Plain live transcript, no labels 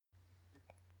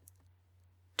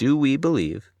Do we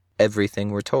believe everything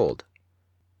we're told?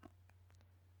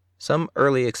 Some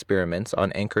early experiments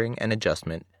on anchoring and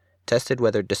adjustment tested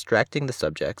whether distracting the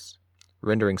subjects,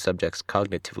 rendering subjects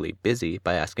cognitively busy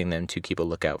by asking them to keep a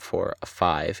lookout for a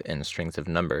 5 in strings of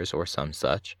numbers or some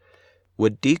such,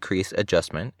 would decrease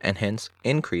adjustment and hence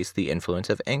increase the influence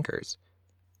of anchors.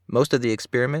 Most of the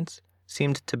experiments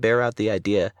seemed to bear out the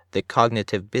idea that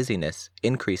cognitive busyness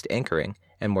increased anchoring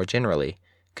and, more generally,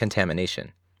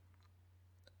 contamination.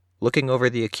 Looking over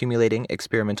the accumulating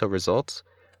experimental results,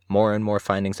 more and more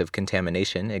findings of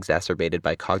contamination exacerbated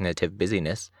by cognitive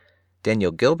busyness,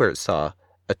 Daniel Gilbert saw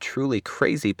a truly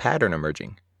crazy pattern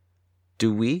emerging.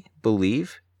 Do we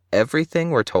believe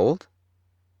everything we're told?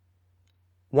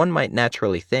 One might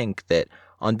naturally think that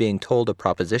on being told a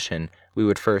proposition, we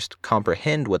would first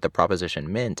comprehend what the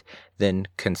proposition meant, then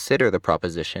consider the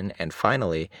proposition, and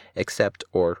finally accept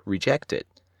or reject it.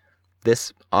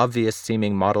 This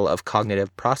obvious-seeming model of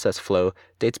cognitive process flow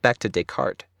dates back to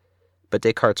Descartes. But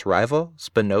Descartes' rival,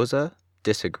 Spinoza,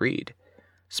 disagreed.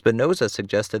 Spinoza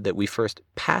suggested that we first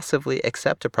passively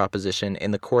accept a proposition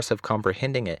in the course of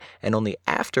comprehending it, and only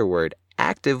afterward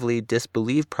actively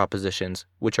disbelieve propositions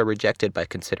which are rejected by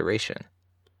consideration.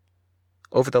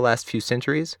 Over the last few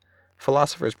centuries,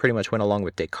 philosophers pretty much went along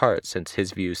with Descartes since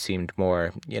his view seemed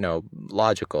more,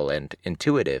 logical and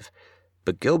intuitive.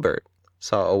 But Gilbert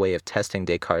saw a way of testing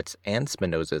Descartes' and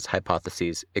Spinoza's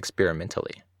hypotheses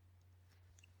experimentally.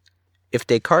 If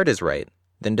Descartes is right,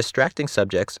 then distracting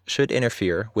subjects should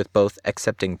interfere with both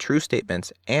accepting true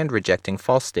statements and rejecting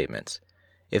false statements.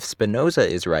 If Spinoza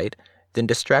is right, then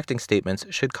distracting statements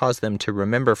should cause them to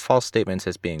remember false statements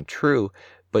as being true,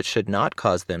 but should not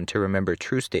cause them to remember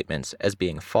true statements as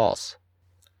being false.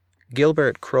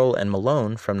 Gilbert, Kroll, and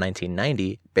Malone from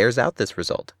 1990 bears out this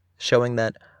result, showing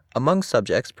that among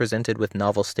subjects presented with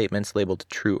novel statements labeled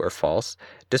true or false,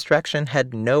 distraction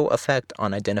had no effect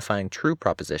on identifying true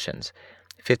propositions,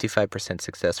 55%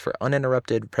 success for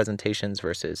uninterrupted presentations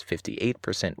versus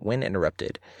 58% when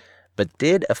interrupted, but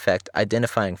did affect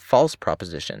identifying false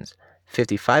propositions,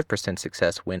 55%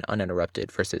 success when uninterrupted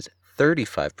versus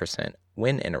 35%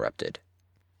 when interrupted.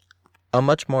 A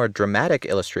much more dramatic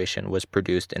illustration was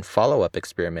produced in follow-up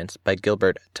experiments by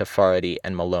Gilbert, Taffarity,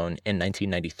 and Malone in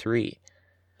 1993.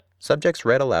 Subjects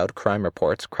read aloud crime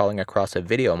reports crawling across a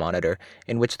video monitor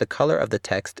in which the color of the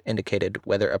text indicated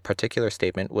whether a particular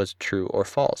statement was true or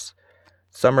false.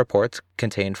 Some reports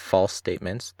contained false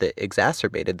statements that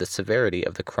exacerbated the severity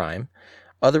of the crime.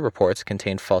 Other reports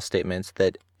contained false statements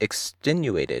that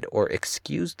extenuated or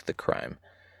excused the crime.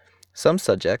 Some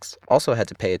subjects also had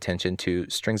to pay attention to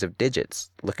strings of digits,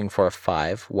 looking for a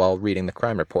 5 while reading the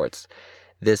crime reports,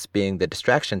 this being the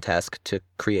distraction task to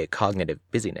create cognitive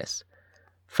busyness.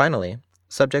 Finally,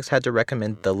 subjects had to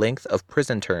recommend the length of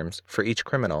prison terms for each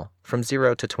criminal from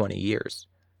 0 to 20 years.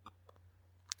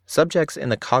 Subjects in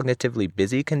the cognitively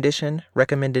busy condition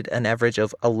recommended an average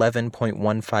of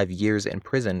 11.15 years in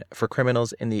prison for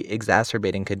criminals in the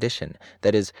exacerbating condition,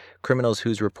 that is, criminals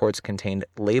whose reports contained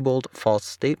labeled false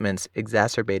statements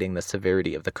exacerbating the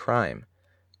severity of the crime.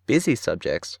 Busy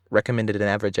subjects recommended an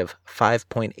average of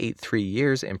 5.83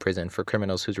 years in prison for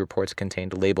criminals whose reports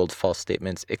contained labeled false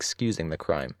statements excusing the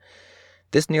crime.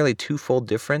 This nearly twofold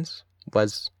difference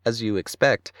was, as you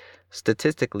expect,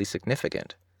 statistically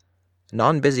significant.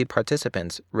 Non-busy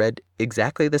participants read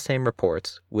exactly the same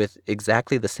reports with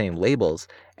exactly the same labels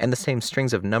and the same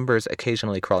strings of numbers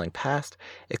occasionally crawling past,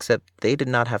 except they did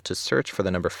not have to search for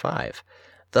the number 5.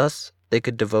 Thus, they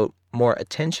could devote more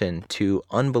attention to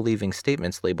unbelieving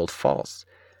statements labeled false.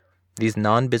 These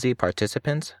non-busy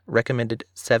participants recommended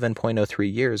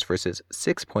 7.03 years versus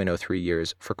 6.03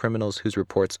 years for criminals whose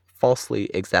reports falsely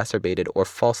exacerbated or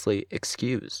falsely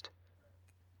excused.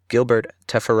 Gilbert,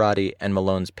 Taffarity, and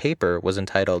Malone's paper was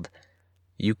entitled,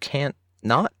 "You Can't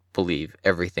Not Believe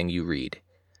Everything You Read."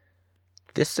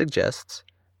 This suggests,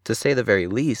 to say the very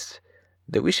least,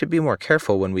 that we should be more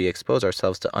careful when we expose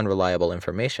ourselves to unreliable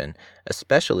information,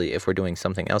 especially if we're doing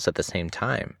something else at the same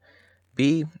time.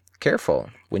 Be careful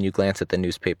when you glance at the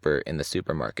newspaper in the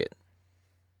supermarket.